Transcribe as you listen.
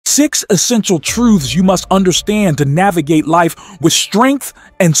6 essential truths you must understand to navigate life with strength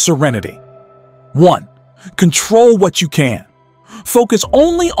and serenity. 1. Control what you can. Focus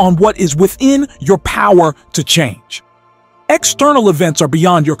only on what is within your power to change. External events are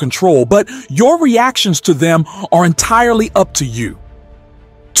beyond your control, but your reactions to them are entirely up to you.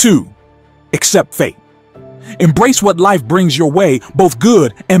 2. Accept fate. Embrace what life brings your way, both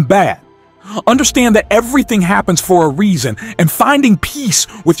good and bad. Understand that everything happens for a reason, and finding peace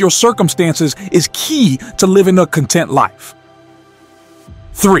with your circumstances is key to living a content life.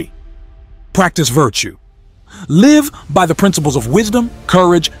 3. Practice virtue. Live by the principles of wisdom,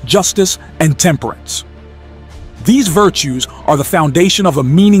 courage, justice, and temperance. These virtues are the foundation of a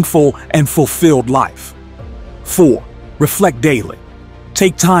meaningful and fulfilled life. 4. Reflect daily.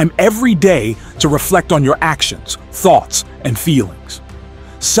 Take time every day to reflect on your actions, thoughts, and feelings.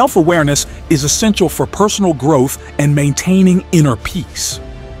 Self-awareness is essential for personal growth and maintaining inner peace.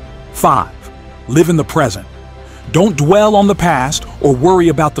 5. Live in the present. Don't dwell on the past or worry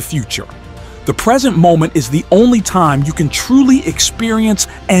about the future. The present moment is the only time you can truly experience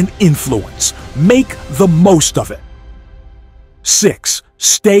and influence. Make the most of it. 6.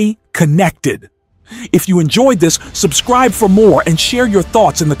 Stay connected. If you enjoyed this, subscribe for more and share your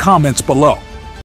thoughts in the comments below.